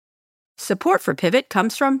Support for Pivot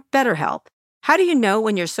comes from BetterHelp. How do you know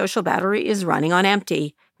when your social battery is running on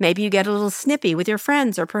empty? Maybe you get a little snippy with your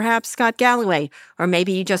friends or perhaps Scott Galloway, or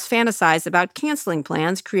maybe you just fantasize about canceling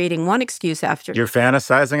plans, creating one excuse after... You're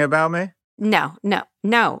fantasizing about me? No,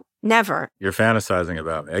 never. You're fantasizing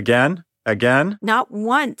about me. Again? Not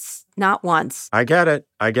once. I get it.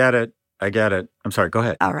 I'm sorry, go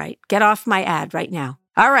ahead. All right, get off my ad right now.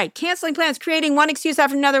 All right, canceling plans, creating one excuse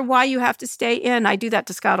after another why you have to stay in. I do that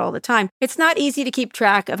to Scott all the time. It's not easy to keep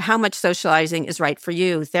track of how much socializing is right for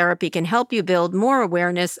you. Therapy can help you build more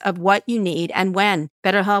awareness of what you need and when.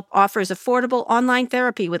 BetterHelp offers affordable online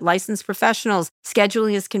therapy with licensed professionals.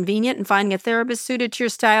 Scheduling is convenient and finding a therapist suited to your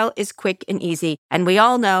style is quick and easy. And we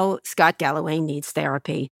all know Scott Galloway needs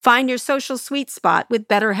therapy. Find your social sweet spot with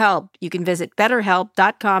BetterHelp. You can visit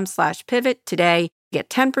betterhelp.com/pivot today. Get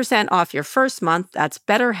 10% off your first month. That's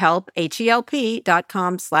BetterHelp,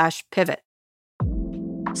 HELP.com/pivot.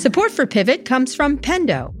 Support for Pivot comes from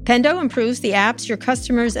Pendo. Pendo improves the apps your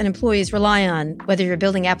customers and employees rely on. Whether you're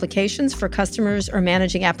building applications for customers or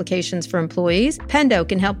managing applications for employees, Pendo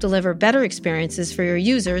can help deliver better experiences for your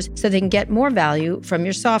users so they can get more value from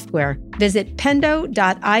your software. Visit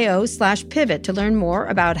pendo.io/pivot to learn more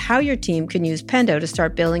about how your team can use Pendo to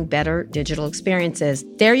start building better digital experiences.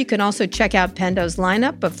 There you can also check out Pendo's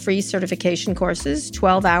lineup of free certification courses,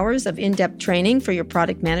 12 hours of in-depth training for your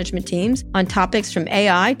product management teams on topics from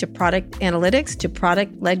AI to product analytics to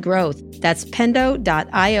product-led growth. That's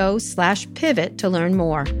pendo.io/pivot to learn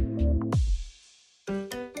more.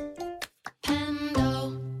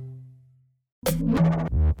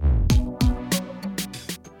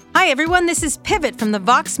 Hi, everyone. This is Pivot from the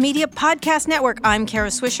Vox Media Podcast Network. I'm Kara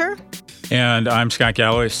Swisher. And I'm Scott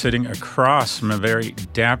Galloway, sitting across from a very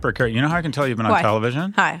dapper character. You know how I can tell you've been on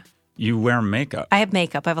television? Hi. You wear makeup. I have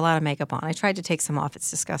makeup. I have a lot of makeup on. I tried to take some off.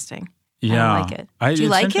 It's disgusting. Yeah. I don't like it. Do you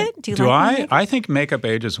like it? Do I? I think makeup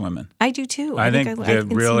ages women. I do too. I think the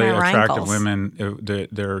really attractive wrinkles. women,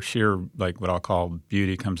 their sheer, like what I'll call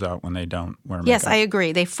beauty comes out when they don't wear makeup. Yes, I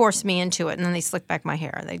agree. They force me into it and then they slick back my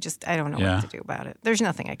hair. I don't know what to do about it. There's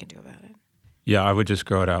nothing I can do about it. Yeah, I would just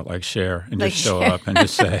grow it out like Cher and just show up and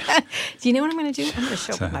just say. Do you know what I'm going to do? I'm going to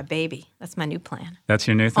show up with my baby. That's my new plan. That's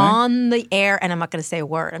your new thing? On the air, and I'm not going to say a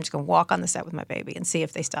word. I'm just going to walk on the set with my baby and see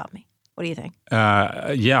if they stop me. What do you think?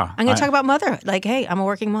 Yeah. I'm going to talk about motherhood. Like, hey, I'm a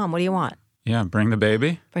working mom. What do you want? Yeah, bring the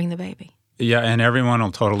baby. Bring the baby. Yeah, and everyone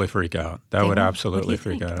will totally freak out. That would absolutely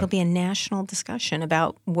freak out. There'll be a national discussion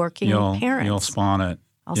about working parents. You'll spawn it.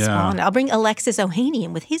 I'll spawn it. I'll bring Alexis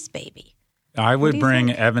Ohanian with his baby. I would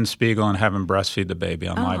bring Evan Spiegel and have him breastfeed the baby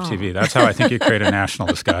on live TV. That's how I think you create a national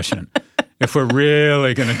discussion. If we're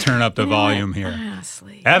really going to turn up the volume here.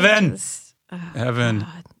 Honestly. Evan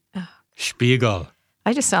Spiegel.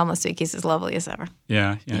 I just saw him last week. He's as lovely as ever.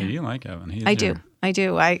 Yeah. You like Evan. I do.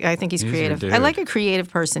 I think he's creative. I like a creative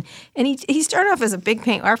person. And he started off as a big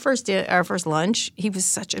pain. Our first lunch, he was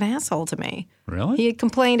such an asshole to me. Really? He had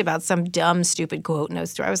complained about some dumb, stupid quote in a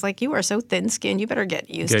store. I was like, you are so thin-skinned. You better get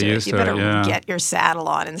used to it. You better get your saddle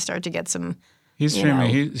on and start to get some. He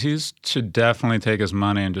should definitely take his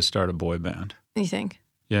money and just start a boy band. You think?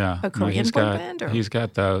 Yeah, a Korean boy band. Or? He's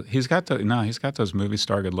got those movie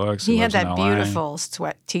star good looks. He had that beautiful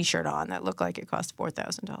sweat T-shirt on that looked like it cost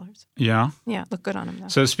 $4,000. Yeah, looked good on him though.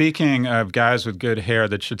 So speaking of guys with good hair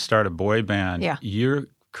that should start a boy band, you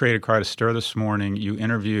created quite a stir this morning. You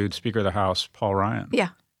interviewed Speaker of the House Paul Ryan.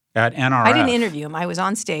 Yeah. At NRF. I didn't interview him. I was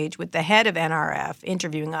on stage with the head of NRF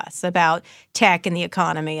interviewing us about tech and the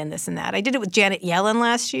economy and this and that. I did it with Janet Yellen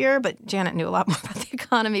last year, but Janet knew a lot more about the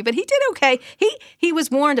economy. But he did okay. He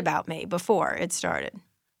was warned about me before it started.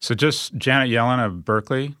 So just Janet Yellen of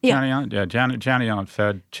Berkeley? Yeah. Janet Yellen,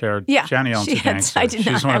 Fed chair. Yeah. Janet Yellen's a gangster.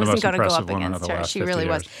 She's one of the most impressive women of the last 50 years. She really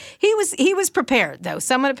was. He was prepared, though.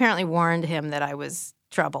 Someone apparently warned him that I was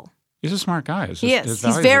trouble. He's a smart guy. He is.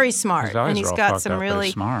 He's very smart, and he's got some really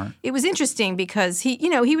smart. It was interesting because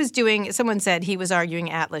he was doing. Someone said he was arguing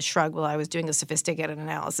Atlas Shrugged while I was doing a sophisticated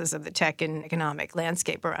analysis of the tech and economic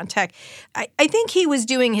landscape around tech. I think he was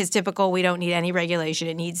doing his typical. We don't need any regulation.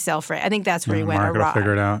 It needs self-regulation. I think that's where he went awry. The market will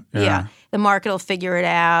figure it out. Yeah, the market will figure it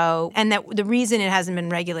out, and that the reason it hasn't been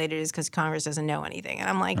regulated is because Congress doesn't know anything. And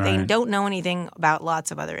I'm like, They don't know anything about lots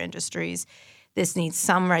of other industries. This needs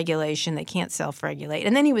some regulation. They can't self-regulate.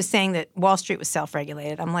 And then he was saying that Wall Street was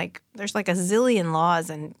self-regulated. I'm like, there's like a zillion laws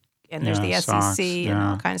and there's the SEC and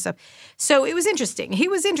all kind of stuff. So it was interesting. He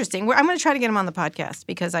was interesting. I'm going to try to get him on the podcast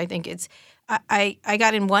because I think it's I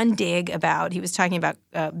got in one dig about, he was talking about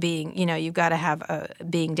being, you've got to have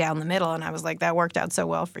being down the middle. And I was like, that worked out so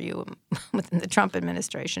well for you within the Trump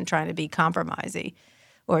administration, trying to be compromisey.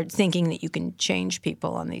 or thinking that you can change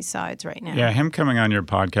people on these sides right now. Yeah, him coming on your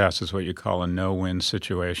podcast is what you call a no-win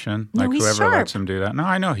situation. No, like he's whoever sharp. lets him do that. No,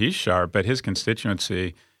 I know he's sharp, but his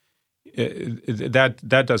constituency,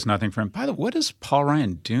 that does nothing for him. By the way, what does Paul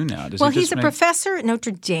Ryan do now? Does Well, he he's just a professor at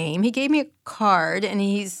Notre Dame. He gave me a card, and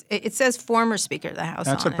it says former Speaker of the House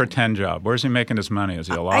That's on a pretend job. Where's he making his money? Is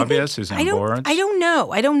he a I think- lobbyist? Is he on boards? I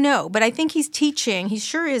don't know. But I think he's teaching. He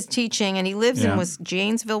sure is teaching, and he lives in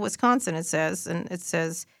Janesville, Wisconsin, it says. And it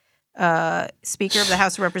says Speaker of the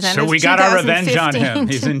House of Representatives. So we got our revenge on 2015. him.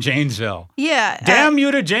 He's in Janesville. Yeah. Damn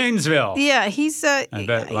you to Janesville. Yeah, he's, I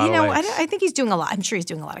bet a lot of lakes. I think he's doing a lot. I'm sure he's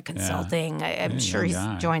doing a lot of consulting. I'm sure he's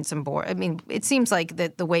joined some board. I mean, it seems like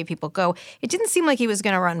the way people go. It didn't seem like he was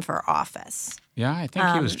going to run for office. Yeah, I think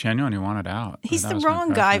he was genuine. He wanted out. He's the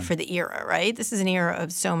wrong guy for the era, right? This is an era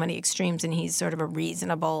of so many extremes, and he's sort of a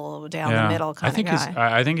reasonable, down the middle kind of guy.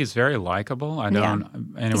 I think he's very likable.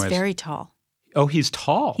 Anyways. He's very tall. Oh, he's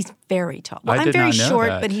tall. He's very tall. Well, I I'm did very not know short,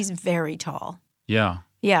 that. but he's very tall. Yeah.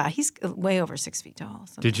 Yeah, he's way over 6 feet tall.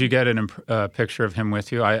 Did you get a picture of him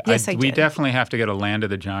with you? Yes, I We did. definitely have to get a Land of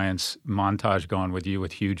the Giants montage going with you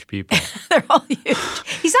with huge people. They're all huge.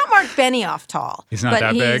 He's not Mark Benioff tall. He's not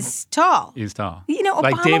that big? He's tall. He's tall. You know,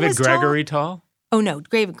 like Obama David was Gregory tall? Oh no,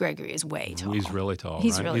 David Gregory is way tall. He's really tall.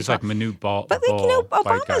 He's right? really He's tall. like Manute Ball. But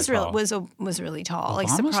Obama's tall. was really tall. Like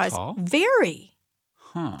Obama's surprised. tall? Very.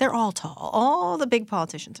 Huh. They're all tall. All the big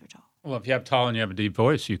politicians are tall. Well, if you have tall and you have a deep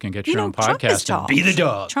voice, you can get your own Trump is podcast tall. and be the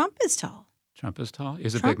dog. Trump is tall. Trump is tall.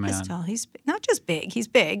 He's a Trump big man. is tall. He's not just big. He's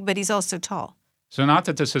big, but he's also tall. So not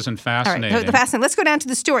that this isn't All fascinating. right, the fascinating. Let's go down to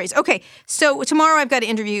the stories. Okay, so tomorrow I've got to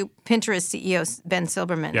interview Pinterest CEO Ben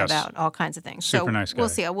Silbermann Yes. about all kinds of things. Super so nice guy. We'll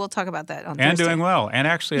see. We'll talk about that on And Thursday. doing well. And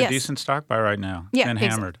actually a Yes. decent stock buy right now. Yeah, and exactly.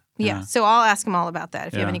 hammered. Yeah, so I'll ask him all about that.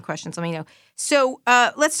 If you have Yeah. any questions, let me know. So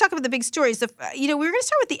let's talk about the big stories. We were going to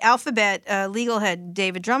start with the Alphabet legal head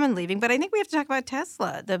David Drummond leaving, but I think we have to talk about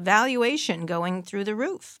Tesla. The valuation going through the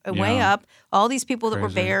roof, way Yeah. up. All these people that were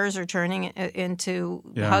Crazy. bears are turning into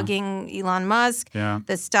Yeah. hugging Elon Musk. Yeah.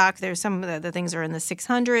 The stock, there's some of the things are in the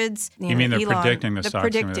 600s. You mean they're predicting the They're stocks?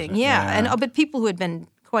 predicting, Yeah. And but people who had been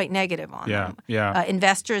quite negative on Yeah, them. yeah.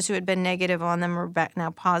 Investors who had been negative on them are back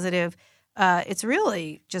now positive. It's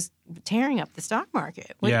really just tearing up the stock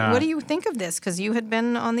market. What do you think of this? Because you had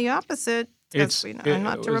been on the opposite.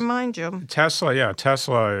 Not to remind you.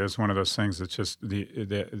 Tesla is one of those things that's just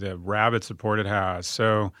the rabbit support it has.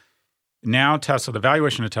 So now Tesla, the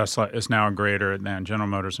valuation of Tesla is now greater than General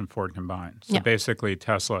Motors and Ford combined. So basically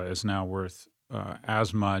Tesla is now worth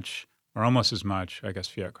as much or almost as much, I guess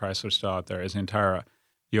Fiat Chrysler's still out there, as the entire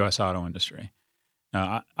U.S. auto industry.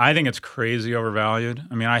 I think it's crazy overvalued.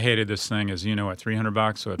 I mean, I hated this thing as, at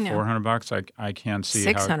 $300, so at $400, I can't see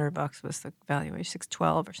 $600 was the valuation,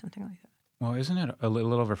 $612 or something like that. Well, isn't it a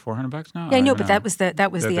little over $400 now? Yeah, I know, but that was the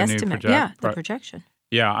new estimate. The projection.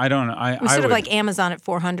 Yeah, I don't. It was sort of like Amazon at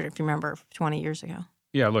 $400, if you remember, 20 years ago.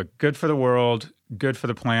 Yeah, look, good for the world, good for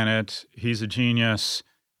the planet. He's a genius.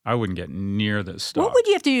 I wouldn't get near this stuff. What would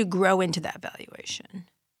you have to do to grow into that valuation?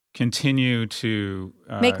 Continue to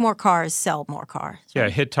make more cars, sell more cars. Right? Yeah,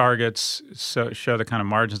 hit targets, show the kind of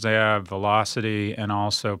margins they have, velocity, and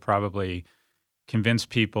also probably convince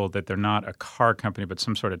people that they're not a car company, but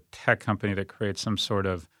some sort of tech company that creates some sort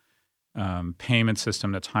of payment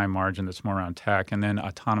system that's high margin, that's more around tech, and then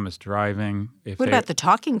autonomous driving. What about the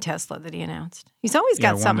talking Tesla that he announced? He's always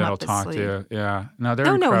got something up his sleeve. To you. Yeah, no, they're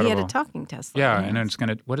incredible. No, he had a talking Tesla. Yeah, and then it's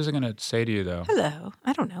gonna. What is it gonna say to you though? Hello,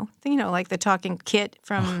 I don't know. Like the talking kit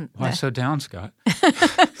from. Why so down, Scott?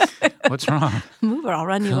 What's wrong? Move or I'll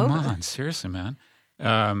run you over. Come on, seriously, man.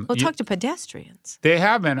 Talk to pedestrians. They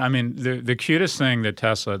have been. I mean, the cutest thing that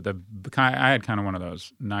Tesla, I had kind of one of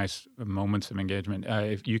those nice moments of engagement.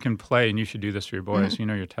 If you can play, and you should do this for your boys,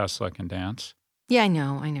 your Tesla can dance. Yeah, I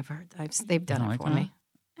know. I never heard that. They've done it for me.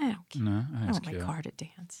 I don't care. No, I want my car to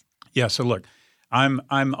dance. Yeah, so look, I'm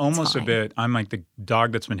almost a bit, I'm like the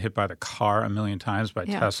dog that's been hit by the car a million times by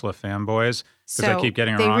Tesla fanboys because I keep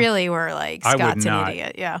getting it wrong. They really were like, Scott's an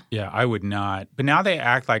idiot. Yeah. Yeah, I would not. But now they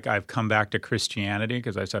act like I've come back to Christianity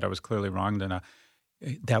because I said I was clearly wrong. Then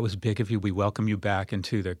that was big of you. We welcome you back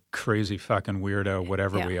into the crazy fucking weirdo,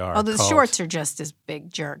 whatever we are. Although the shorts are just as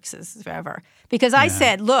big jerks as ever. Because I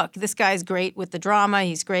said, look, this guy's great with the drama.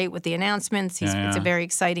 He's great with the announcements. It's a very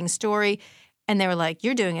exciting story. And they were like,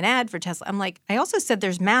 you're doing an ad for Tesla. I'm like, I also said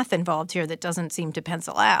there's math involved here that doesn't seem to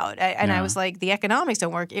pencil out. I was like, the economics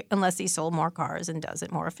don't work unless he sold more cars and does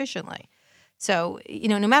it more efficiently. So,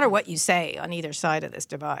 no matter what you say on either side of this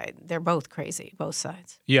divide, they're both crazy, both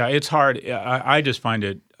sides. Yeah, it's hard. I just find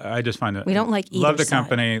it I just find that we don't like either love the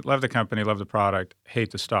side. love the product,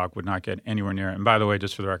 hate the stock, would not get anywhere near it. And by the way,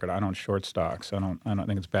 just for the record, I don't short stocks. I don't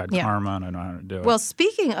think it's bad karma, and I know how to do it. Well,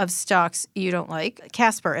 speaking of stocks you don't like,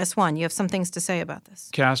 Casper, S1, you have some things to say about this.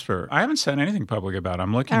 Casper, I haven't said anything public about it.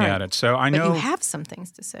 I'm looking at it. So I know. But you have some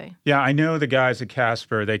things to say. Yeah, I know the guys at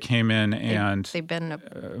Casper. They came in and they've been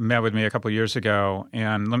met with me a couple of years ago.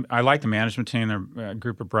 And I like the management team. They're a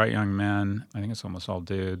group of bright young men. I think it's almost all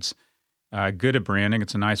dudes. Good at branding.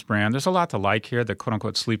 It's a nice brand. There's a lot to like here. The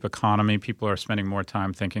quote-unquote sleep economy. People are spending more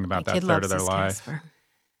time thinking about that third of their life. Casper.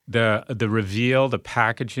 The reveal, the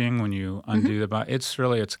packaging when you undo the box, it's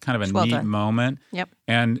kind of a neat moment. Yep.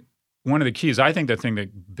 And one of the keys, I think the thing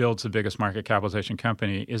that builds the biggest market capitalization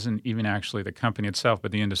company isn't even actually the company itself,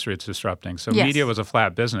 but the industry it's disrupting. So media was a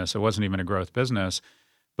flat business. It wasn't even a growth business,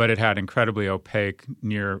 but it had incredibly opaque,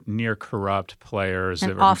 near corrupt players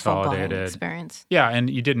that were consolidated. Buying experience. Yeah, and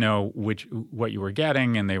you didn't know what you were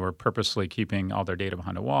getting, and they were purposely keeping all their data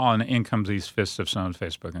behind a wall. And in comes these fists of Sonos,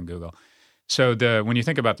 Facebook, and Google. So when you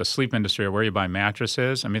think about the sleep industry or where you buy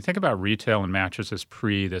mattresses, I mean, think about retail and mattresses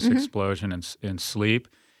pre this explosion in sleep.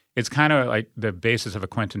 It's kind of like the basis of a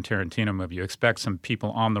Quentin Tarantino movie. You expect some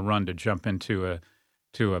people on the run to jump into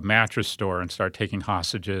a mattress store and start taking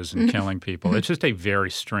hostages and killing people. It's just a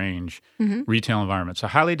very strange retail environment. So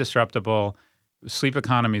highly disruptible, sleep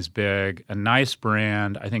economy is big, a nice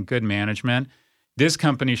brand, I think good management. This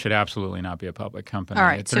company should absolutely not be a public company. All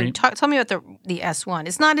right, so tell me about the S1.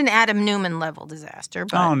 It's not an Adam Newman level disaster.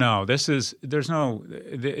 But... Oh, no, this is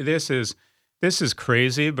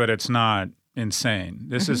crazy, but it's not insane.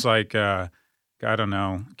 This is like, I don't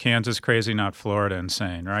know, Kansas crazy, not Florida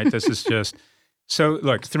insane, right? This is just, so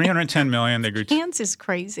look, $310 million. They grew. Kansas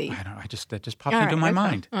crazy. I don't know, that just popped into my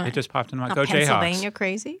mind. Right. It just popped into my mind. Not Go Jayhawks. Pennsylvania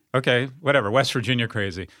crazy? Okay, whatever, West Virginia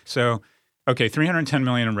crazy. So, okay, $310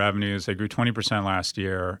 million in revenues. They grew 20% last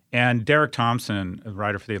year. And Derek Thompson, a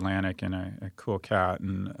writer for The Atlantic and a cool cat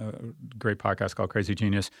and a great podcast called Crazy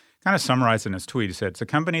Genius, kind of summarized in his tweet. He said, it's a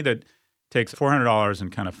company that takes $400 in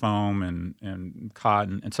kind of foam and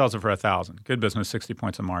cotton and sells it for $1,000. Good business, 60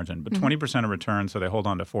 points of margin, but 20% of return, so they hold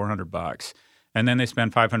on to $400. And then they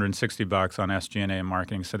spend $560 on SG&A and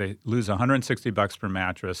marketing, so they lose $160 per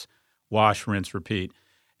mattress, wash, rinse, repeat.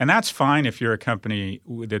 And that's fine if you're a company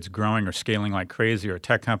that's growing or scaling like crazy, or a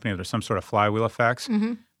tech company. There's some sort of flywheel effects.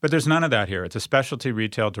 But there's none of that here. It's a specialty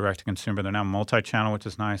retail direct-to-consumer. They're now multi-channel, which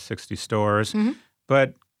is nice, 60 stores.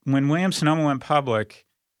 But when Williams-Sonoma went public,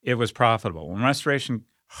 it was profitable. When Restoration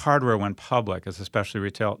Hardware went public as a specialty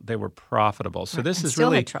retail, they were profitable. So this is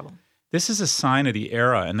really trouble. This is a sign of the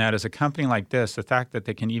era, and that as a company like this, the fact that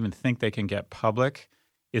they can even think they can get public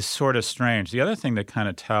is sort of strange. The other thing that kind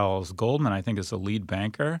of tells, Goldman, I think, is the lead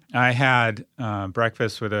banker. I had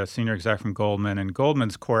breakfast with a senior exec from Goldman, and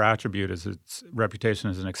Goldman's core attribute is its reputation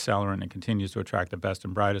as an accelerant and continues to attract the best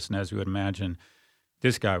and brightest. And as you would imagine,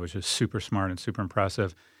 this guy was just super smart and super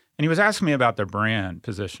impressive. And he was asking me about their brand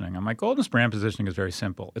positioning. I'm like, Goldman's brand positioning is very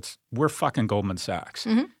simple. We're fucking Goldman Sachs.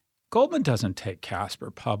 Goldman doesn't take Casper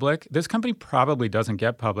public. This company probably doesn't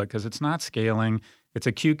get public because it's not scaling. It's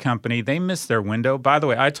a cute company. They missed their window. By the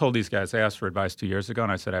way, I told these guys, they asked for advice 2 years ago,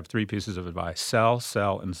 and I said, I have 3 pieces of advice. Sell,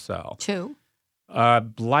 sell, and sell. 2.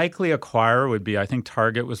 Likely acquirer would be, I think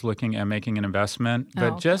Target was looking at making an investment,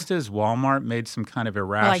 but just as Walmart made some kind of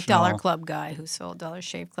irrational... Like Dollar Club guy who sold, Dollar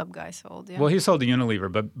Shave Club guy sold, yeah. Well, he sold to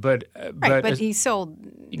Unilever, but he sold...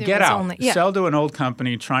 Get out. Sell to an old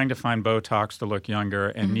company trying to find Botox to look younger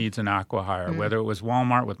and needs an acqui-hire, whether it was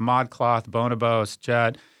Walmart with ModCloth, Bonobos,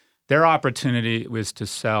 Jet. Their opportunity was to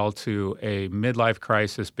sell to a midlife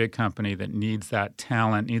crisis big company that needs that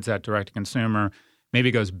talent, needs that direct-to-consumer, maybe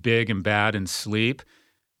goes big and bad in sleep.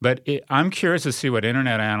 But I'm curious to see what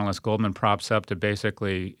internet analyst Goldman props up to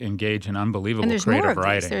basically engage in unbelievable creative writing. And there's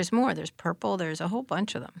more of these. There's more. There's Purple. There's a whole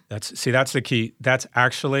bunch of them. That's the key. That's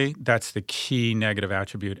the key negative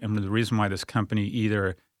attribute. And the reason why this company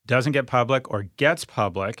either doesn't get public or gets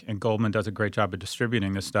public, and Goldman does a great job of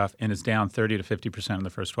distributing this stuff, and is down 30 to 50% in the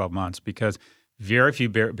first 12 months because very few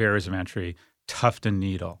barriers of entry. Tuft &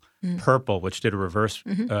 Needle, Purple, which did a reverse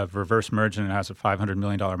merger and has a $500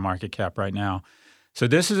 million market cap right now. So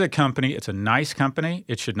this is a company. It's a nice company.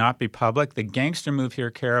 It should not be public. The gangster move here,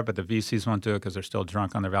 Kara, but the VCs won't do it because they're still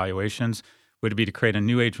drunk on their valuations, would be to create a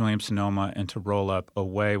new age Williams-Sonoma and to roll up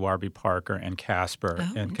Away, Warby Parker, and Casper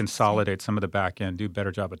and consolidate some of the back end, do a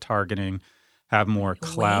better job of targeting, have more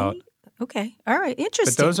clout. Okay. All right.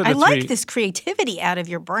 Interesting. I like this creativity out of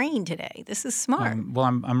your brain today. This is smart. Well,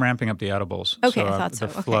 I'm ramping up the edibles. Okay, I thought so.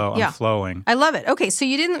 The flow, I'm flowing. I love it. Okay, so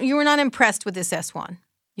you were not impressed with this S1.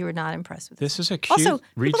 You were not impressed with this. This is a cute retailer. Also,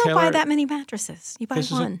 people don't buy that many mattresses. You buy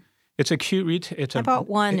one. It's a cute retail. It's I bought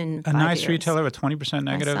one in a 5 nice years. retailer with 20%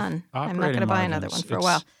 negative My son. operating I'm not going to buy another one for a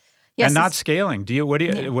while. Yes, and not scaling. Do you? What do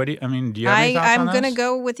you? I mean, do you have any thoughts on this? I'm going to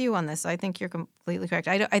go with you on this. I think you're completely correct.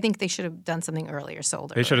 I think they should have done something earlier,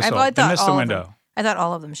 sold earlier. They should have sold. They missed the window. I thought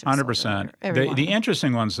all of them should have 100%. sold earlier. The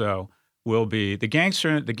interesting ones, though, will be the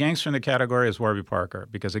gangster. The gangster in the category is Warby Parker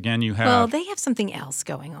because, again, you have. Well, they have something else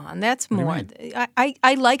going on. That's more.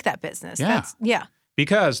 I like that business. Yeah.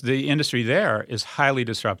 Because the industry there is highly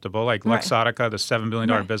disruptible. Like Luxottica, the $7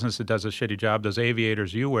 billion business that does a shitty job. Those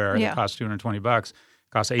aviators you wear that cost $220,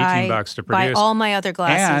 cost $18 to produce. Buy all my other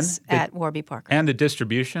glasses at Warby Parker. And the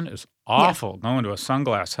distribution is awful. Going to a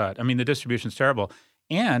Sunglass Hut. I mean, the distribution's terrible.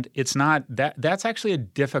 And it's not that's actually a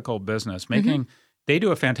difficult business. They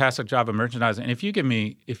do a fantastic job of merchandising. And if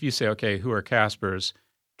you say, okay, who are Casper's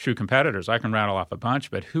true competitors? I can rattle off a bunch,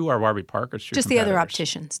 but who are Warby Parker's true competitors? Just the other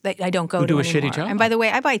opticians. I don't go to do a anymore. Shitty job. And by the way,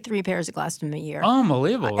 I buy 3 pairs of glasses a year.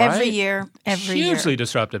 Unbelievable, Every year. Hugely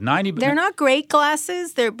disruptive. They're not great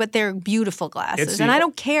glasses, but they're beautiful glasses. And I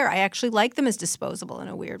don't care. I actually like them as disposable in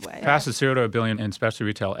a weird way. Fastest 0 to $1 billion in specialty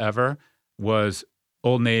retail ever was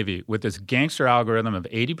Old Navy with this gangster algorithm of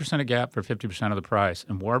 80% of gap for 50% of the price.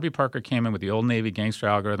 And Warby Parker came in with the Old Navy gangster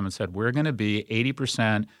algorithm and said, we're going to be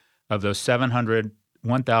 80% of those $700,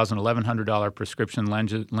 $1,000, $1,100 prescription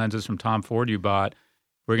lenses from Tom Ford you bought.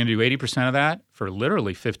 We're going to do 80% of that for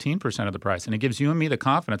literally 15% of the price. And it gives you and me the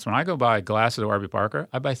confidence. When I go buy glasses at Warby Parker,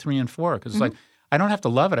 I buy 3 and 4 because it's like, I don't have to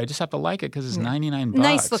love it. I just have to like it because it's $99.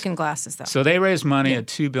 Nice looking glasses, though. So they raised money at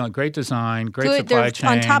 $2 billion. Great design, great supply chain.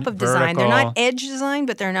 On top of design. Vertical. They're not edge design,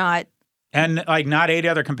 but they're not. And like not 80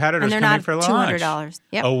 other competitors and coming for launch. $200.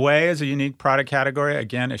 Yep. Away is a unique product category.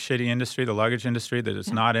 Again, a shitty industry, the luggage industry that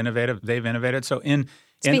is not innovative. They've innovated. So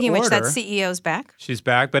Speaking of which, that CEO's back. She's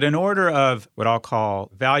back. But in order of what I'll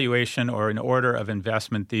call valuation or in order of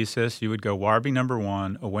investment thesis, you would go Warby number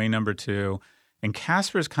 1, Away number 2. And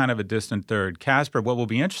Casper's kind of a distant third. Casper, what will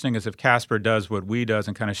be interesting is if Casper does what we does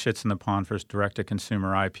and kind of shits in the pond for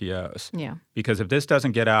direct-to-consumer IPOs. Yeah. Because if this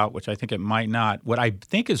doesn't get out, which I think it might not, what I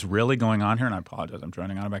think is really going on here, and I apologize, I'm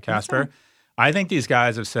droning on about Casper. I think these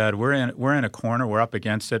guys have said, we're in a corner, we're up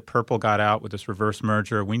against it. Purple got out with this reverse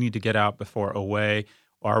merger. We need to get out before Away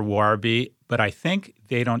or Warby. But I think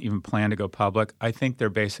they don't even plan to go public. I think they're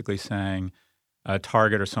basically saying,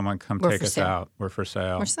 Target or someone take us out. We're for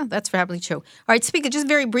sale. That's probably true. All right, speaking just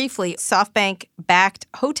very briefly, SoftBank-backed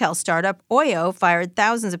hotel startup Oyo fired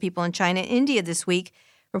thousands of people in China and India this week.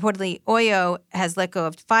 Reportedly, Oyo has let go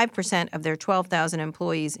of 5% of their 12,000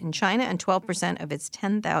 employees in China and 12% of its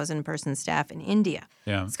 10,000-person staff in India.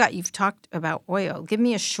 Yeah. Scott, you've talked about Oyo. Give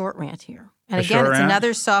me a short rant here. And again, it's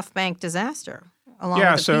another SoftBank disaster. Along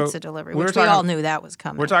with the pizza delivery, which we all knew that was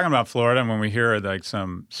coming. We're talking about Florida, and when we hear like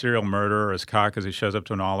some serial murderer is caught because he shows up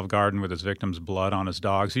to an Olive Garden with his victim's blood on his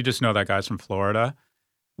dogs, you just know that guy's from Florida.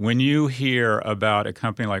 When you hear about a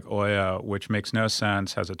company like Oyo, which makes no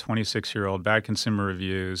sense, has a 26-year-old, bad consumer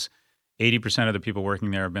reviews, 80% of the people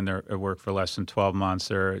working there have been there at work for less than 12 months.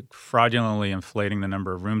 They're fraudulently inflating the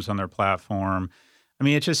number of rooms on their platform. I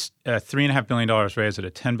mean, it's just $3.5 billion raised at a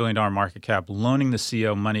 $10 billion market cap, loaning the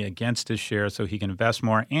CEO money against his shares so he can invest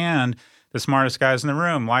more. And the smartest guys in the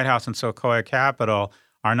room, Lighthouse and Sequoia Capital,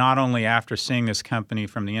 are not only after seeing this company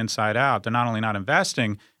from the inside out, they're not only not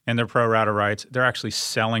investing in their pro rata rights, they're actually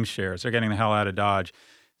selling shares. They're getting the hell out of Dodge.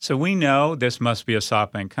 So we know this must be a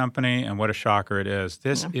SoftBank company, and what a shocker it is.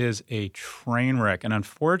 This is a train wreck. And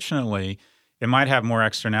unfortunately, it might have more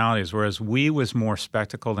externalities, whereas we was more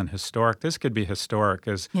spectacle than historic. This could be historic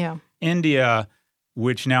because India,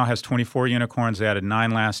 which now has 24 unicorns, they added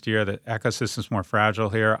 9 last year. The ecosystem's more fragile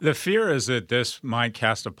here. The fear is that this might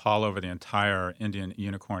cast a pall over the entire Indian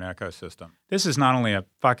unicorn ecosystem. This is not only a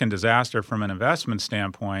fucking disaster from an investment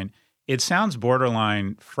standpoint, it sounds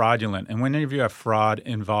borderline fraudulent. And whenever you have fraud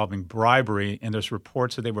involving bribery, and there's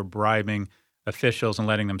reports that they were bribing officials and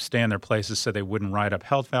letting them stay in their places so they wouldn't write up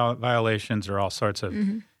health violations or all sorts of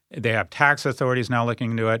they have tax authorities now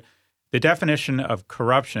looking into it. The definition of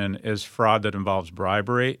corruption is fraud that involves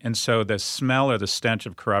bribery. And so the smell or the stench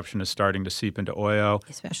of corruption is starting to seep into Oyo.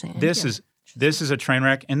 Especially in India. This is a train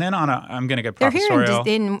wreck. And then I'm going to get They're professorial.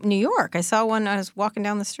 here in New York. I saw one. I was walking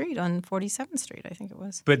down the street on 47th Street, I think it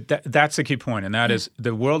was. But that's the key point, and that is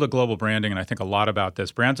the world of global branding, and I think a lot about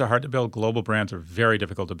this. Brands are hard to build. Global brands are very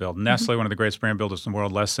difficult to build. Nestle, one of the greatest brand builders in the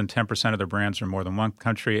world, less than 10% of their brands are in more than one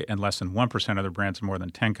country, and less than 1% of their brands in more than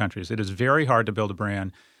 10 countries. It is very hard to build a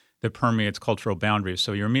brand that permeates cultural boundaries.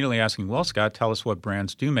 So you're immediately asking, well, Scott, tell us what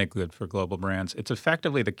brands do make good for global brands. It's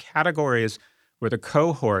effectively the categories where the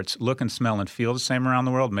cohorts look and smell and feel the same around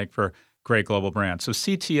the world make for great global brands. So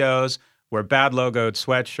CTOs, where bad logoed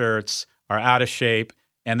sweatshirts are out of shape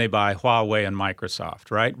and they buy Huawei and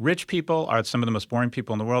Microsoft, right? Rich people are some of the most boring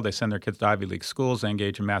people in the world. They send their kids to Ivy League schools. They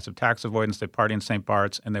engage in massive tax avoidance. They party in St.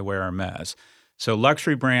 Bart's, and they wear Hermes. So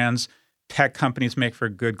luxury brands, tech companies make for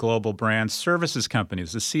good global brands. Services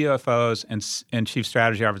companies, the CFOs and chief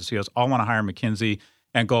strategy officers, CEOs, all want to hire McKinsey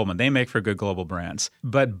and Goldman. They make for good global brands.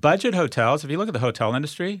 But budget hotels, if you look at the hotel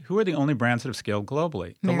industry, who are the only brands that have scaled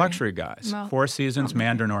globally? The luxury guys. Well, Four Seasons,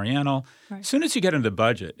 Mandarin Oriental. Right. As soon as you get into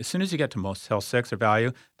budget, as soon as you get to Motel 6 or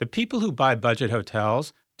value, the people who buy budget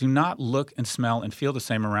hotels do not look and smell and feel the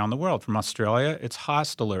same around the world. From Australia, it's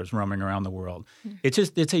hostelers roaming around the world.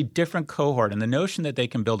 It's a different cohort. And the notion that they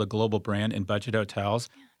can build a global brand in budget hotels,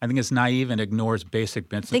 I think is naive and ignores basic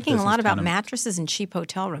business. Thinking a lot about fundamentals. mattresses and cheap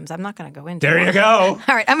hotel rooms. I'm not going to go into There it. you go.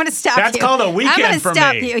 All right, I'm going to stop That's you. called a I'm weekend gonna for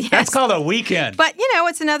stop me. you, yes. That's called a weekend. But,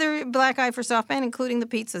 it's another black eye for SoftBank, including the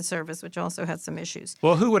pizza service, which also had some issues.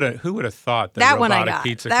 Well, who would have thought That one I robotic got.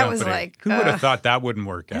 pizza That company? was like, who would have thought that wouldn't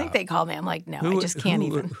work I out? think they called me. I'm like, no, Who- I just can't who-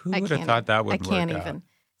 even. who I would have can't thought that even. wouldn't I can't work out? even.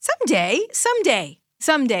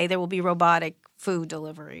 Someday there will be robotic food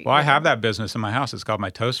delivery. Well, I have that business in my house. It's called my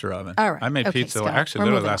toaster oven. All right. I made Okay, pizza Scott, actually we're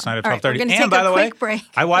literally moving last on. night at All right, 12:30. we're gonna And take by a the way, quick break.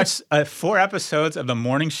 I watched 4 episodes of the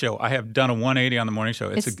morning show. I have done a 180 on the morning show.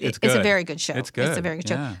 It's good. It's a very good show. It's good. It's a very good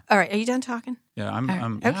show. Yeah. All right, are you done talking? Yeah, All right.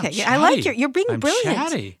 I'm Okay, I'm yeah, I like chatty. you're being I'm brilliant.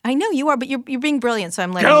 Chatty. I know you are, but you're being brilliant, so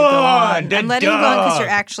I'm letting Go you go on, on. I'm letting you go on because dog. you're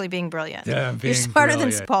actually being brilliant. Yeah, I'm you're being smarter than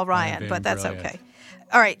brilliant. Paul I'm Ryan, being but that's brilliant. okay.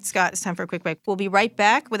 All right, Scott, it's time for a quick break. We'll be right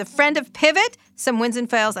back with a friend of Pivot, some wins and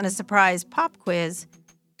fails, and a surprise pop quiz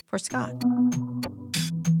for Scott.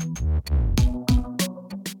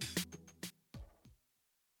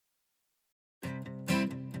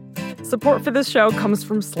 Support for this show comes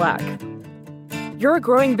from Slack. You're a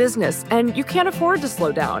growing business, and you can't afford to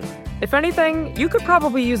slow down. If anything, you could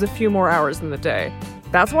probably use a few more hours in the day.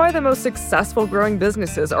 That's why the most successful growing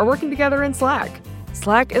businesses are working together in Slack.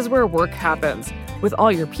 Slack is where work happens, with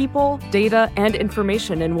all your people, data, and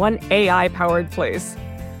information in one AI-powered place.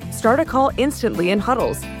 Start a call instantly in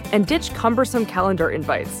huddles and ditch cumbersome calendar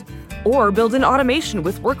invites. Or build an automation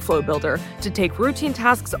with Workflow Builder to take routine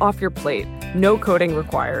tasks off your plate. No coding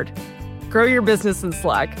required. Grow your business in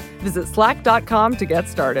Slack. Visit slack.com to get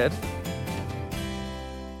started.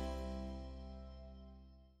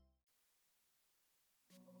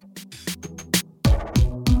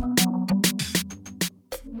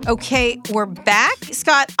 Okay, we're back.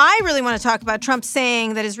 Scott, I really want to talk about Trump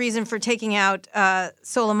saying that his reason for taking out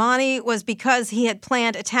Soleimani was because he had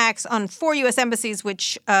planned attacks on 4 U.S. embassies,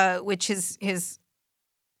 which his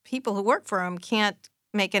people who work for him can't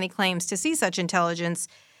make any claims to see such intelligence.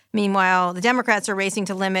 Meanwhile, the Democrats are racing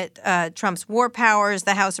to limit Trump's war powers.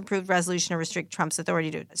 The House approved resolution to restrict Trump's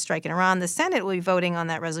authority to strike in Iran. The Senate will be voting on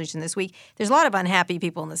that resolution this week. There's a lot of unhappy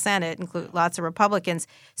people in the Senate, include lots of Republicans.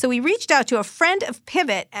 So we reached out to a friend of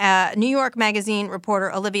Pivot, New York Magazine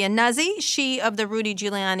reporter Olivia Nuzzi, she of the Rudy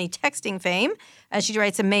Giuliani texting fame. She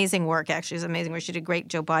writes amazing work, actually. It's amazing work. She did a great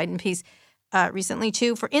Joe Biden piece recently,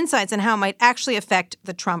 too, for insights on how it might actually affect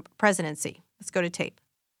the Trump presidency. Let's go to tape.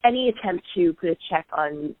 Any attempt to put a check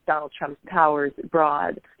on Donald Trump's powers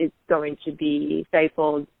abroad is going to be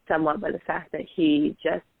stifled somewhat by the fact that he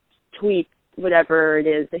just tweets whatever it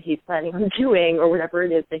is that he's planning on doing or whatever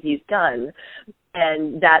it is that he's done.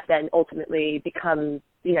 And that then ultimately becomes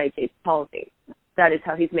the United States policy. That is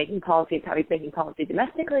how he's making policy. It's how he's making policy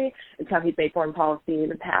domestically. It's how he's made foreign policy in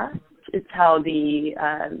the past. It's how the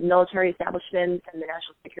military establishment and the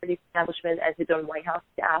national security establishment and his own White House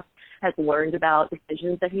staff has learned about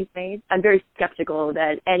decisions that he's made. I'm very skeptical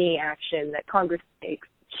that any action that Congress takes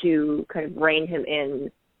to kind of rein him in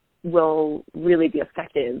will really be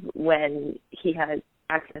effective when he has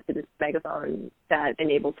access to this megaphone that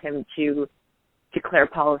enables him to declare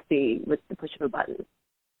policy with the push of a button.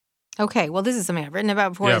 Okay, well, this is something I've written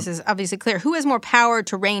about before. Yeah. This is obviously clear. Who has more power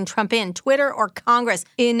to rein Trump in, Twitter or Congress?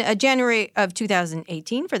 In January of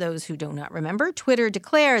 2018, for those who do not remember, Twitter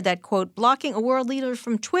declared that, quote, blocking a world leader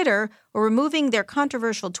from Twitter or removing their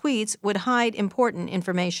controversial tweets would hide important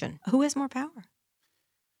information. Who has more power?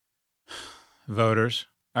 Voters.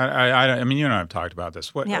 I mean, you and I have talked about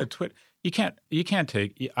this. Yeah. You can't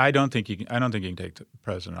take. I don't think you can take the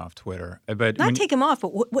president off Twitter. But Not take him off,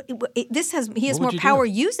 but he has What more would you power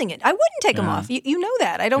do? using it. I wouldn't take him Yeah. off. You know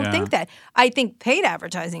that. I don't Yeah. think that. I think paid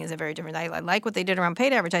advertising is a very different. I like what they did around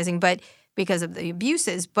paid advertising, but because of the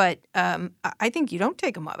abuses. But I think you don't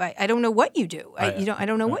take him off. I don't know what you do. I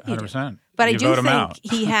don't know what you do. 100%. But I You do vote him think out.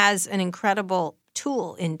 he has an incredible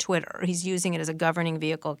tool in Twitter. He's using it as a governing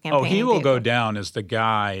vehicle, campaigning Oh, he will vehicle. go down as the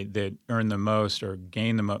guy that earned the most or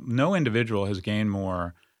gained the most. No individual has gained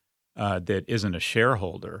more that isn't a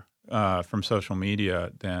shareholder from social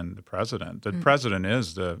media than the president. The president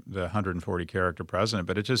is the 140-character president,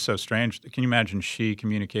 but it's just so strange. Can you imagine Xi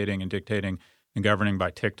communicating and dictating and governing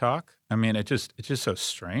by TikTok? I mean, it's just so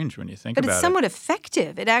strange when you think about it. But it's somewhat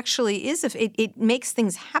effective. It actually is. It makes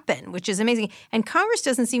things happen, which is amazing. And Congress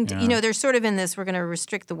doesn't seem to, they're sort of in this, we're going to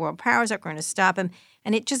restrict the world powers, we're going to stop him.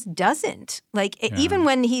 And it just doesn't. Even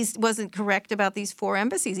when he wasn't correct about these 4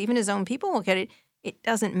 embassies, even his own people won't get it. It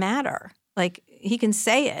doesn't matter. He can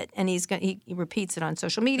say it, and he repeats it on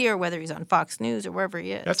social media, or whether he's on Fox News or wherever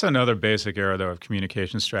he is. That's another basic area, though, of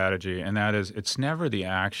communication strategy, and that is it's never the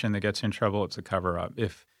action that gets you in trouble; it's a cover-up.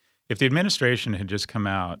 If the administration had just come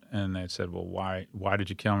out and they said, "Well, why did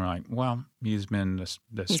you kill him?" We're like, "Well, he's been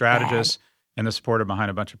the strategist and the supporter behind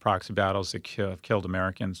a bunch of proxy battles that have killed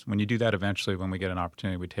Americans." When you do that, eventually, when we get an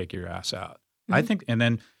opportunity, we take your ass out. Mm-hmm. I think, and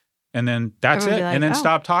then that's it. And then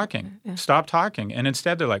stop talking. Yeah. Stop talking. And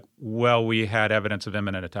instead they're like, well, we had evidence of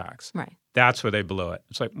imminent attacks. Right. That's where they blow it.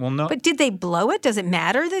 It's like, well, no. But did they blow it? Does it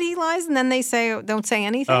matter that he lies and then they say, don't say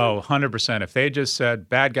anything? Oh, 100%. If they just said,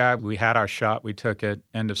 bad guy, we had our shot, we took it,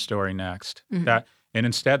 end of story, next. Mm-hmm. And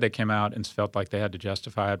instead they came out and felt like they had to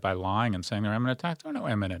justify it by lying and saying there are imminent attacks. There are no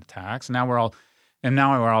imminent attacks. Now we're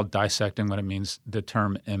all dissecting what it means, the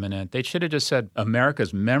term imminent. They should have just said,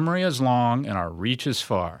 America's memory is long and our reach is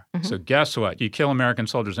far. Mm-hmm. So guess what? You kill American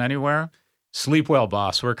soldiers anywhere, sleep well,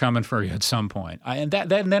 boss. We're coming for you at some point. And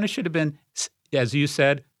then it should have been, as you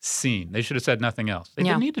said, seen. They should have said nothing else. They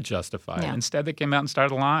didn't need to justify it. Instead, they came out and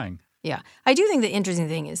started lying. Yeah. I do think the interesting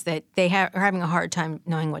thing is that they are having a hard time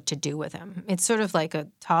knowing what to do with him. It's sort of like a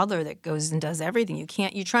toddler that goes and does everything.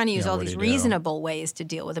 You're trying to use all these reasonable ways to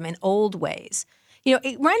deal with him and old ways. It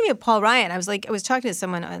reminded me of Paul Ryan. I was talking to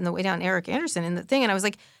someone on the way down, Eric Anderson, and I was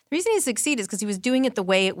like, the reason he succeeded is because he was doing it the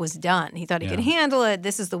way it was done. He thought he could handle it.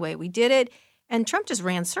 This is the way we did it. And Trump just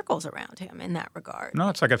ran circles around him in that regard. No,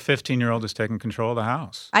 it's like a 15-year-old is taking control of the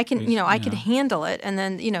House. I could handle it. And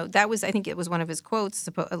then, that was, I think it was one of his quotes,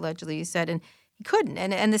 allegedly he said, and he couldn't.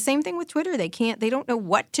 And the same thing with Twitter. They don't know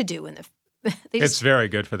what to do in the It's very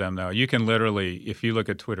good for them, though. You can literally, if you look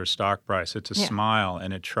at Twitter's stock price, it's a smile,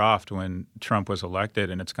 and it troughed when Trump was elected,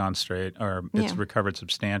 and it's gone straight, or it's recovered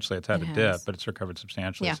substantially. It's had a dip, but it's recovered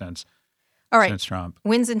substantially since Trump.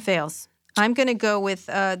 Wins and fails. I'm going to go with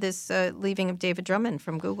this leaving of David Drummond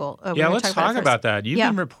from Google. Let's talk about that. You've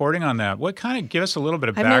been reporting on that. What kind of give us a little bit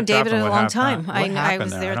of backdrop? I've known David a long time. I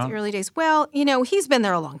was there at the early days. Well, he's been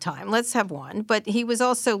there a long time. Let's have one. But he was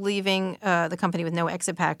also leaving the company with no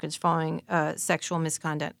exit package following sexual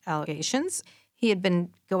misconduct allegations. He had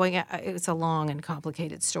been going. It's a long and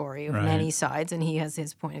complicated story of many sides, and he has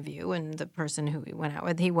his point of view. And the person who he went out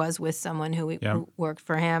with, he was with someone who worked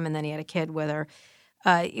for him, and then he had a kid with her.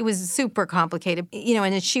 It was super complicated,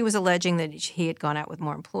 and she was alleging that he had gone out with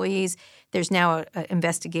more employees. There's now an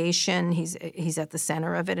investigation. He's at the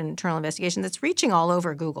center of it, an internal investigation that's reaching all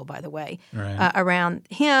over Google, by the way, around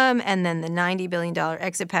him. And then the $90 billion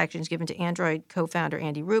exit package given to Android co-founder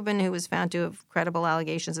Andy Rubin, who was found to have credible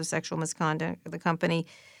allegations of sexual misconduct of the company.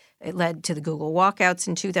 It led to the Google walkouts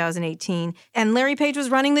in 2018. And Larry Page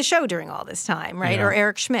was running the show during all this time, right? Yeah. Or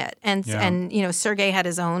Eric Schmidt. And Sergey had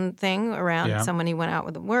his own thing around someone he went out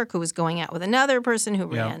with at work who was going out with another person who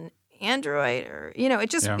ran Android. Or,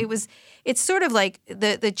 it's sort of like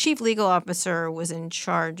the chief legal officer was in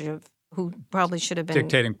charge of who probably should have been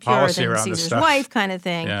dictating policy around Caesar's this stuff. wife kind of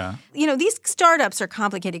thing. Yeah. These startups are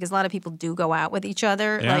complicated because a lot of people do go out with each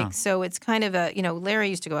other. Yeah. So it's kind of Larry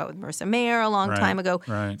used to go out with Marissa Mayer a long time ago.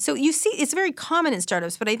 Right. So you see, it's very common in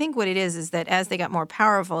startups, but I think what it is that as they got more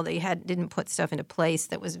powerful, they didn't put stuff into place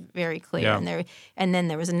that was very clear. Yeah. And then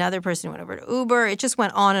there was another person who went over to Uber. It just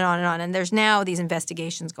went on and on and on. And there's now these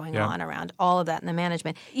investigations going on around all of that in the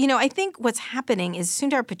management. I think what's happening is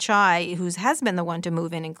Sundar Pichai, who has been the one to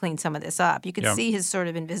move in and clean some of this up. You could see his sort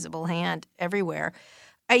of invisible hand everywhere.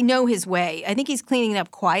 I know his way. I think he's cleaning it up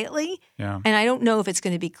quietly, and I don't know if it's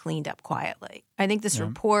going to be cleaned up quietly. I think this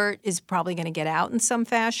report is probably going to get out in some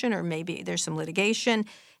fashion, or maybe there's some litigation.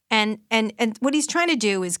 And what he's trying to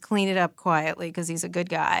do is clean it up quietly because he's a good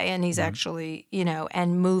guy, and he's actually,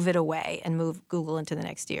 and move it away and move Google into the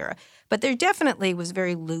next era. But there definitely was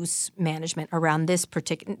very loose management around this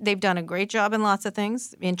particular. They've done a great job in lots of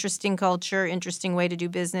things. Interesting culture, interesting way to do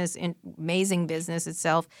business, amazing business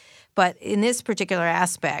itself. But in this particular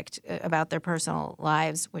aspect about their personal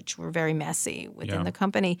lives, which were very messy within the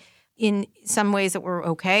company, in some ways that were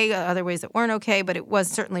okay, other ways that weren't okay, but it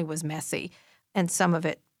certainly was messy, and some of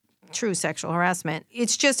it true sexual harassment.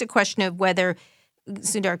 It's just a question of whether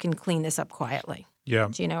Sundar can clean this up quietly. Yeah.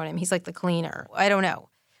 Do you know what I mean? He's like the cleaner. I don't know.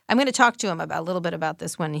 I'm going to talk to him a little bit about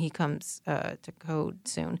this when he comes to Code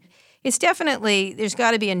soon. it's definitely, there's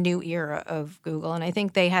got to be a new era of Google. And I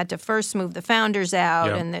think they had to first move the founders out,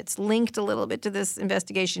 Yep. and it's linked a little bit to this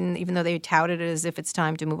investigation, even though they touted it as if it's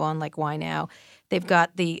time to move on, like why now? They've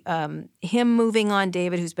got the him moving on,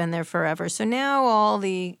 David, who's been there forever. So now all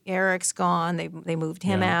the Eric's gone. They moved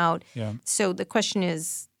him out. Yeah. So the question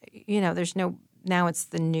is, there's no, now it's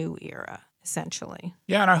the new era, essentially.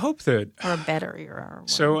 Yeah, and I hope that Or a better era. Or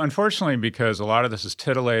So unfortunately, because a lot of this is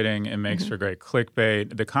tittillating and makes for great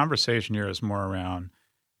clickbait, the conversation here is more around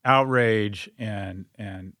outrage and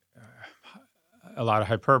a lot of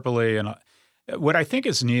hyperbole. And what I think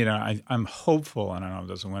is neat, and I'm hopeful, and I don't know if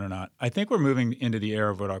this is a win or not, I think we're moving into the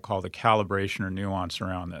era of what I call the calibration or nuance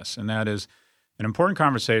around this. And that is an important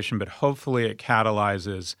conversation, but hopefully it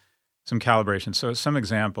catalyzes some calibration. So some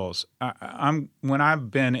examples. When I've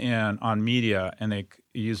been on media and they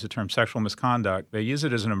use the term sexual misconduct, they use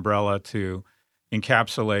it as an umbrella to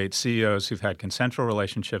encapsulate CEOs who've had consensual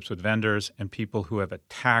relationships with vendors and people who have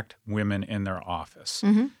attacked women in their office.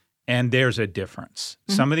 Mm-hmm. And there's a difference.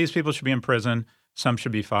 Mm-hmm. Some of these people should be in prison. Some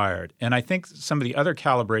should be fired. And I think some of the other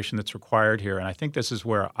calibration that's required here, and I think this is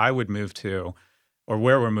where I would move to, or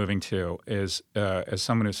where we're moving to, is as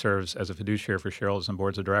someone who serves as a fiduciary for shareholders and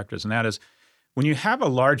boards of directors, and that is when you have a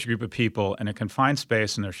large group of people in a confined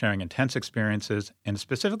space and they're sharing intense experiences, and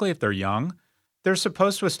specifically if they're young, they're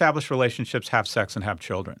supposed to establish relationships, have sex, and have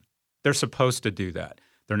children. They're supposed to do that.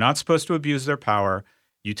 They're not supposed to abuse their power.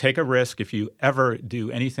 You take a risk. If you ever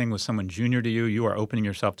do anything with someone junior to you, you are opening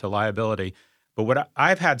yourself to liability. But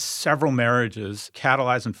I've had several marriages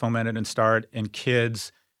catalyzed and fomented and starred, and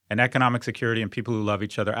kids and economic security and people who love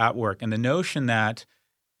each other at work. And the notion that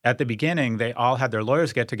at the beginning they all had their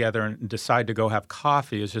lawyers get together and decide to go have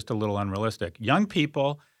coffee is just a little unrealistic. Young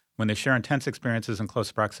people, when they share intense experiences in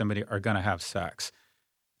close proximity, are going to have sex.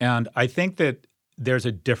 And I think that there's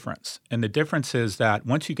a difference. And the difference is that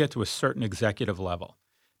once you get to a certain executive level,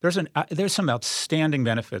 there's some outstanding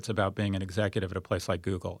benefits about being an executive at a place like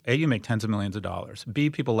Google. A, you make tens of millions of dollars. B,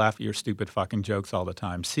 people laugh at your stupid fucking jokes all the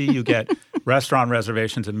time. C, you get restaurant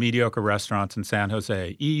reservations at mediocre restaurants in San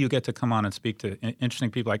Jose. E, you get to come on and speak to interesting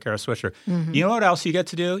people like Kara Swisher. Mm-hmm. You know what else you get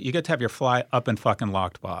to do? You get to have your fly up and fucking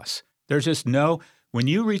locked, boss. There's just when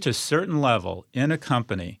you reach a certain level in a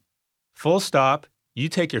company, full stop, you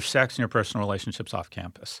take your sex and your personal relationships off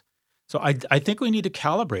campus. So I think we need to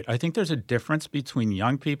calibrate. I think there's a difference between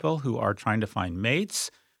young people who are trying to find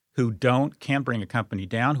mates, who can't bring a company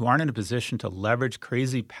down, who aren't in a position to leverage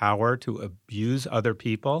crazy power to abuse other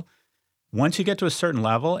people. Once you get to a certain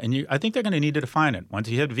level, and I think they're going to need to define it. Once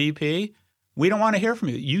you hit VP, we don't want to hear from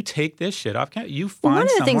you. You take this shit off. You find somewhere else. One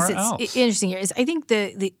of the things that's interesting here is I think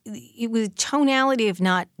it was tonality of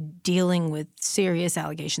not dealing with serious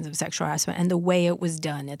allegations of sexual harassment and the way it was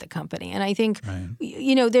done at the company. And I think,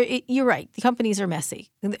 you're right. The companies are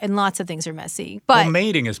messy, and lots of things are messy. But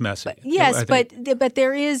mating is messy. Yes, but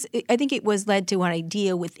there is. I think it was led to an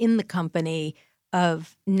idea within the company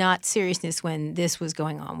of not seriousness when this was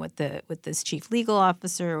going on with this chief legal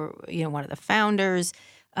officer, one of the founders.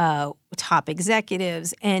 Top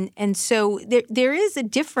executives, and so there is a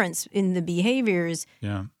difference in the behaviors.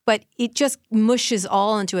 Yeah. But it just mushes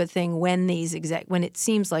all into a thing when when it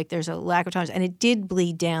seems like there's a lack of tolerance, and it did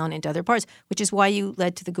bleed down into other parts, which is why you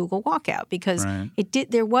led to the Google walkout, because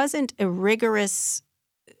there wasn't a rigorous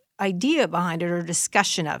idea behind it or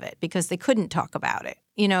discussion of it, because they couldn't talk about it.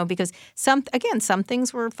 Because some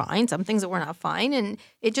things were fine, some things that were not fine, and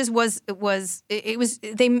it just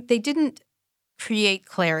they didn't create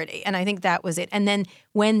clarity. And I think that was it. And then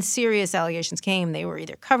when serious allegations came, they were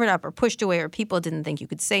either covered up or pushed away, or people didn't think you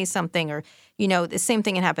could say something, or, the same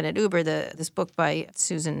thing had happened at Uber. This book by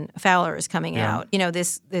Susan Fowler is coming out.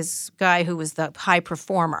 This guy who was the high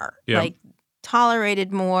performer,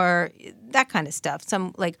 tolerated more, that kind of stuff.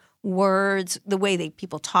 Some words, the way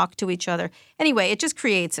people talk to each other. Anyway, it just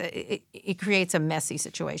creates a messy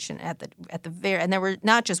situation at the very, and there were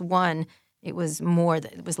not just one. It was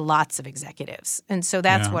it was lots of executives. And so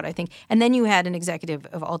that's what I think. And then you had an executive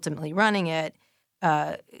of ultimately running it,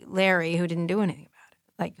 Larry, who didn't do anything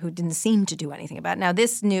about it, who didn't seem to do anything about it. Now,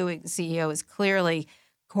 this new CEO is clearly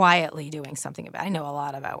quietly doing something about it. I know a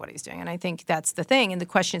lot about what he's doing, and I think that's the thing. And the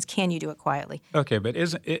question is, can you do it quietly? Okay, but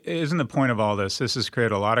isn't the point of all this? This has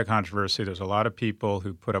created a lot of controversy. There's a lot of people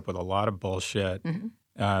who put up with a lot of bullshit.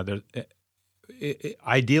 Mm-hmm.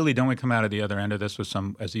 Ideally, don't we come out of the other end of this with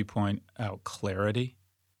some, as you point out, clarity?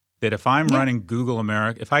 That if I'm running Google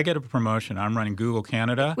America, if I get a promotion, I'm running Google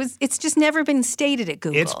Canada. It's just never been stated at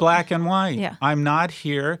Google. It's black and white. Yeah. I'm not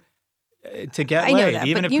here. to get I know laid. that,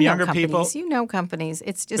 Even but if younger companies, people, companies.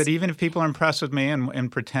 It's just. But even if people are impressed with me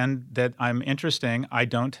and pretend that I'm interesting, I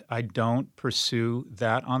don't pursue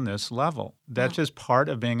that on this level. That's just part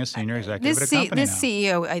of being a senior executive at a company This now.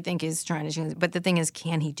 CEO, I think, is trying to change. But the thing is,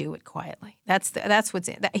 can he do it quietly? That's what's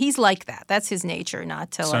in. He's like that. That's his nature,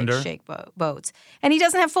 not to Sunder? shake boats. And he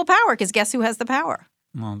doesn't have full power because guess who has the power?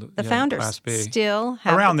 Well, The founders Class B. still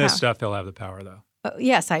have Around the this power. stuff, they'll have the power, though.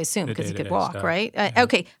 Yes, I assume The because he could day-to-day walk, stuff. right? Yeah.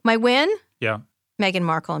 Okay, my win: Yeah. Meghan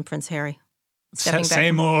Markle and Prince Harry. Stepping back.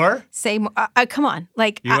 Say more. Say more. Come on.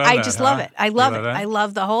 Like, You love I that, just huh? love it. I love You it. love that? I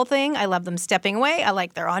love the whole thing. I love them stepping away. I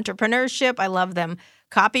like their entrepreneurship. I love them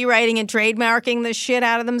copywriting and trademarking the shit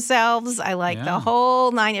out of themselves. I like the Yeah.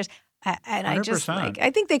 whole 9 years. And I just 100%.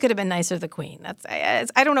 I think they could have been nicer to the Queen. I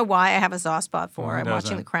don't know why I have a soft spot for her. Who I'm watching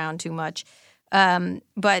doesn't? The Crown too much.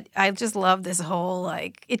 But I just love this whole,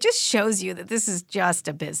 like, it just shows you that this is just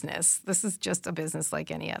a business. This is just a business like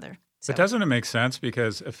any other. So. But doesn't it make sense?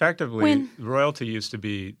 Because effectively, royalty used to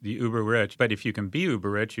be the uber rich. But if you can be uber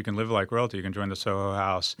rich, you can live like royalty. You can join the Soho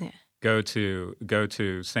House, go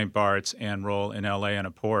to St. Bart's, and roll in L.A. in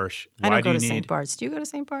a Porsche. I Why don't go do to you St. need? Bart's. Do you go to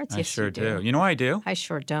St. Bart's? I Yes, sure you do. You know why I do? I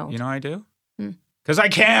sure don't. You know why I do? Because I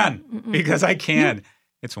can. Because I can.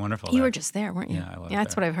 It's wonderful. You there. were just there, weren't you? Yeah, I love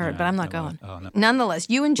that's that. what I've heard, Yeah, but I'm not I love going. it. Oh, no. Nonetheless,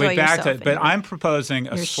 you enjoy Wait, back yourself. to, but I'm proposing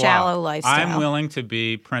a your swap. shallow lifestyle. I'm willing to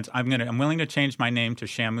be Prince. I'm willing to change my name to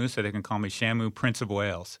Shamu so they can call me Shamu, Prince of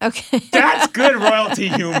Wales. Okay. That's good royalty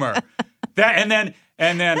humor. And then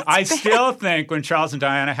I still think when Charles and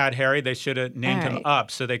Diana had Harry, they should have named him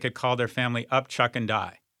Up so they could call their family Up, Chuck, and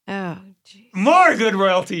Die. Oh, geez. More good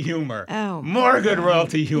royalty humor. Oh, more good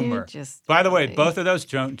royalty humor. By the way, really- both of those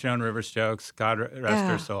Joan Rivers jokes, God rest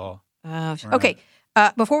her soul. Okay.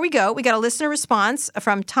 Before we go, we got a listener response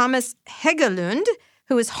from Thomas Hegelund,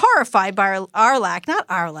 who is horrified by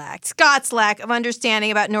Scott's lack of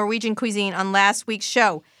understanding about Norwegian cuisine on last week's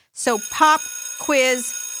show. So, pop quiz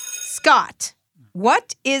Scott.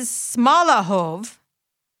 What is smalahove,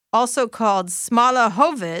 also called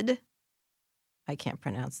smalahoved? I can't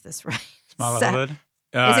pronounce this right. Smalahoved?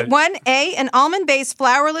 Is it 1A, an almond-based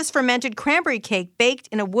flourless fermented cranberry cake baked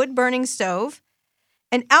in a wood-burning stove?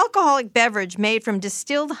 An alcoholic beverage made from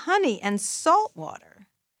distilled honey and salt water.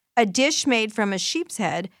 A dish made from a sheep's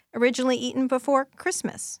head, originally eaten before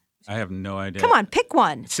Christmas. I have no idea. Come on, pick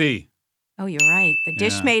one. C. Oh, you're right. The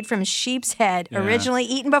dish Yeah. made from sheep's head, Yeah. originally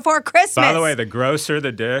eaten before Christmas. By the way, the grosser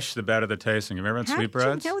the dish, the better the tasting. Have you ever had How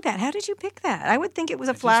sweetbreads? did you know that? How did you pick that? I would think it was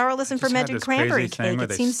a I just flourless and had fermented this crazy cranberry thing cake. where It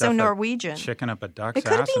they seems so stuff a Norwegian. Chicken up a duck's It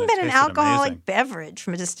could have ass and even been an tasted alcoholic amazing. beverage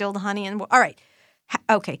from distilled honey and all right.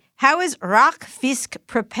 Okay. How is rockfisk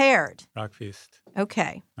prepared? Rock feast.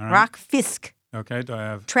 Okay. All right. Rockfisk. Okay, do I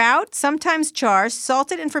have? Trout, sometimes char,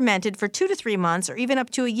 salted and fermented for 2 to 3 months or even up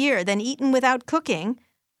to a year, then eaten without cooking.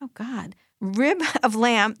 Oh, God. Rib of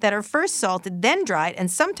lamb that are first salted, then dried, and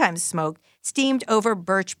sometimes smoked, steamed over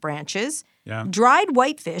birch branches. Yeah. Dried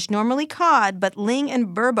whitefish, normally cod, but ling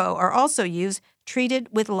and burbo are also used, treated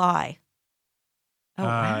with lye. Oh,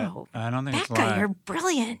 wow. I don't think it's Becca, lye. you're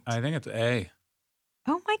brilliant. I think it's A.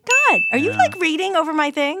 Oh, my God. Are you, Yeah. like, reading over my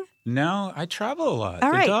thing? No, I travel a lot.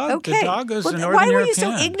 All the right, dog, okay. The dog goes Well, to then Northern why were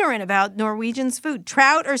European. you so ignorant about Norwegian's food?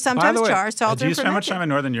 Trout or By sometimes the way, char, salted do you and spend much fermented. time in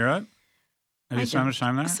Northern Europe? Have I you spent do. much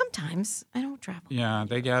time there? Sometimes. I don't travel. Yeah,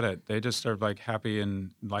 they get it. They just are like happy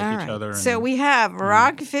and like All each right. other. So and- we have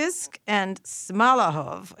rockfisk and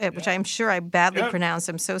smalahove, which I'm sure I badly Yep. pronounced.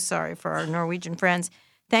 I'm so sorry for our Norwegian friends.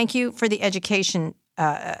 Thank you for the education,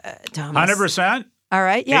 Thomas. 100%. All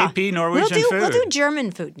right, yeah. AP Norwegian We'll do food.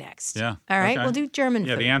 German food next. Yeah, All right, okay. we'll do German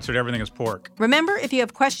Yeah, food. the answer to everything is pork. Remember, if you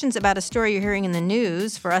have questions about a story you're hearing in the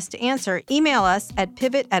news for us to answer, email us at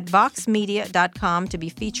pivot@voxmedia.com to be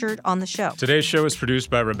featured on the show. Today's show is produced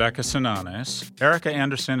by Rebecca Sananes. Erica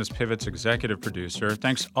Anderson is Pivot's executive producer.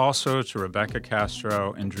 Thanks also to Rebecca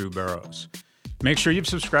Castro and Drew Burrows. Make sure you've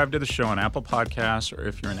subscribed to the show on Apple Podcasts, or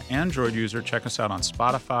if you're an Android user, check us out on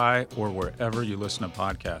Spotify or wherever you listen to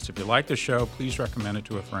podcasts. If you like the show, please recommend it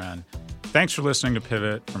to a friend. Thanks for listening to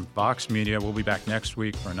Pivot from Vox Media. We'll be back next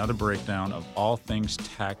week for another breakdown of all things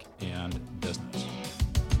tech and business.